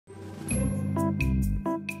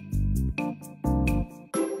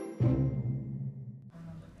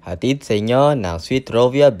Hatid sa inyo ng Sweet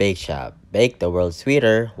Rovia Bake Shop. Bake the world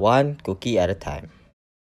sweeter, one cookie at a time.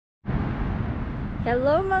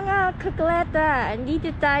 Hello mga kakleta!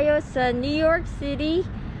 Andito tayo sa New York City.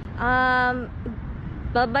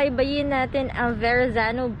 Babaybayin natin ang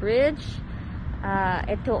Verrazano Bridge.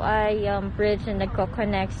 Ito ay bridge na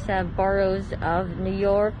nagko-connect sa boroughs of New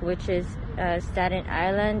York, which is Staten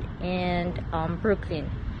Island and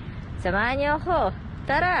Brooklyn. Samahan niyo ako!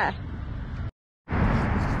 Tara!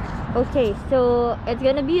 Okay, so it's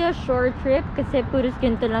gonna be a short trip kasi puros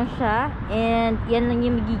ganito lang siya, and yan lang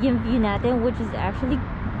yung magiging view natin, which is actually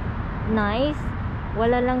nice.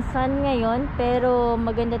 Wala lang sun ngayon, pero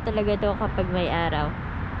maganda talaga ito kapag may araw.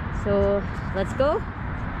 So, let's go!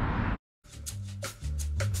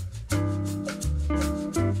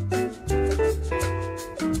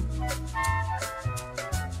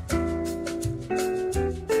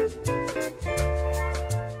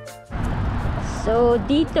 So,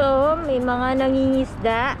 dito may mga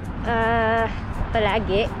nangingisda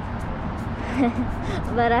palagi.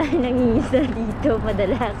 Marami nangingisda dito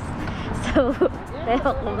madalas. So,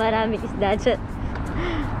 pero kung maraming isda dyan.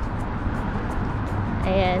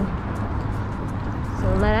 Ayan. So,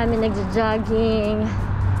 marami nagja-jogging.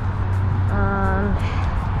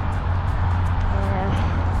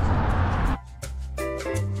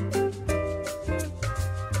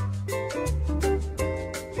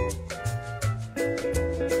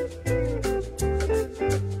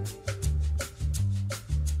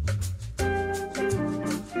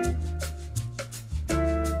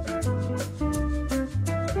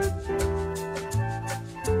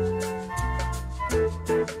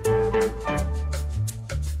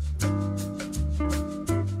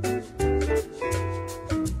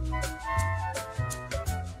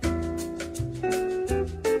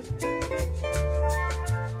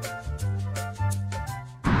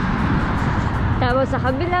 Tapos sa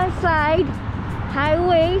kabilang side,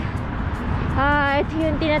 highway, ito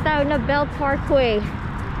yung tinatawag na Belt Parkway.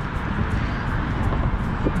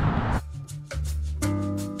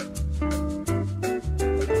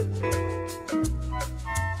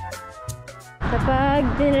 Kapag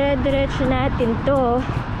dire-diretso natin to,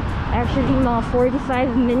 actually mga 45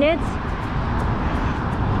 minutes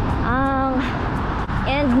ang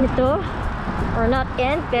end nito, or not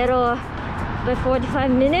end, pero by 45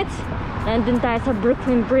 minutes nandun tayo sa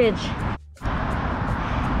Brooklyn Bridge.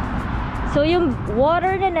 So yung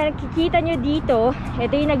water na nakikita nyo dito,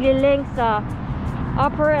 ito yung naglilink sa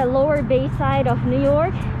upper and lower bay side of New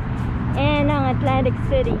York and ang Atlantic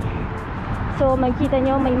City. So makikita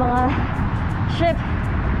nyo may mga ship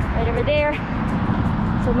right over there.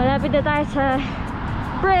 So malapit na tayo sa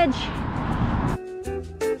bridge.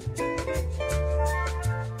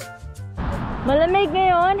 Malamig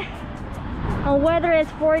ngayon. Ang weather is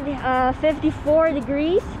 54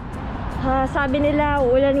 degrees. Sabi nila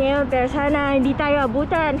uulan ngayon, pero sana hindi tayo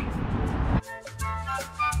abutan.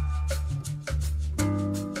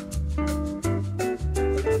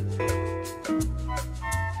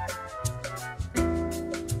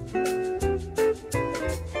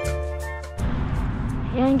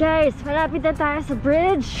 Ayan guys, malapit na tayo sa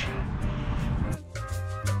bridge.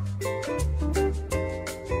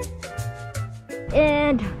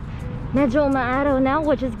 And medyo maaraw na,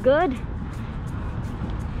 which is good.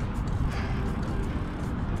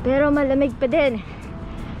 Pero malamig pa din.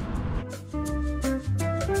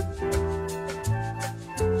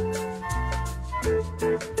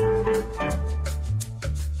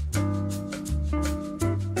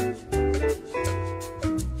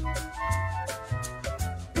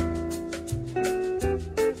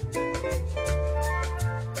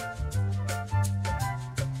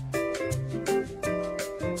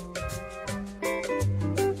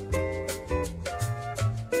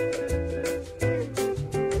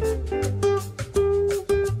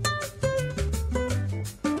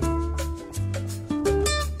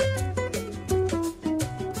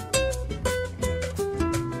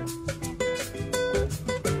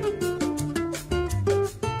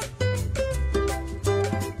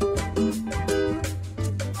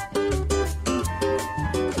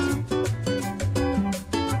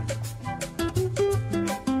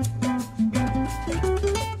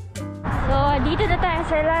 Dito na tayo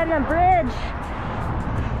sa Verrazano Bridge.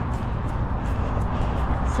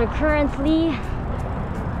 So currently,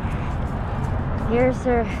 here's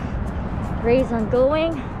our race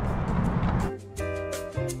ongoing.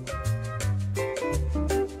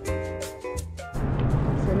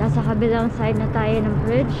 So nasa kabilang side na tayo ng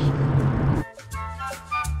bridge.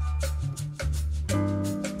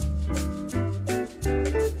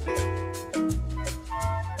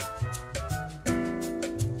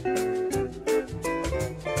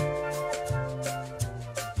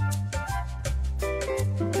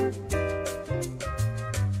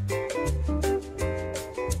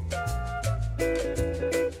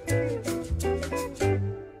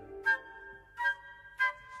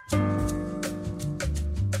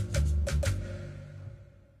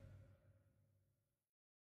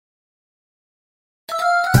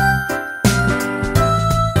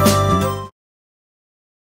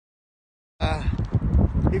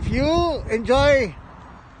 if you enjoy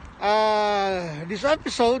these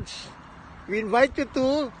episodes, we invite you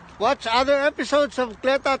to watch other episodes of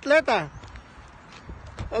Kleta Atleta.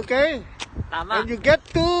 Okay? Tama. And you get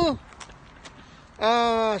to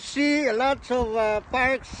see lots of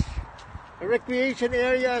parks, recreation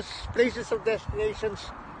areas, places of destinations,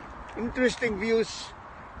 interesting views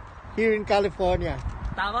here in California.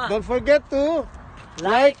 Tama. Don't forget to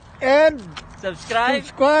like and Subscribe.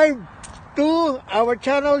 subscribe to our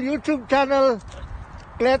channel, YouTube channel,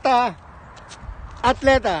 Kleta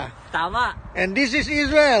Atleta. Tama. And this is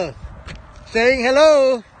Israel saying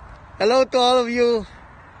hello. Hello to all of you.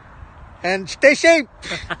 And stay safe.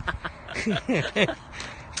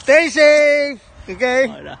 Stay safe. Okay?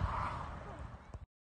 Wala.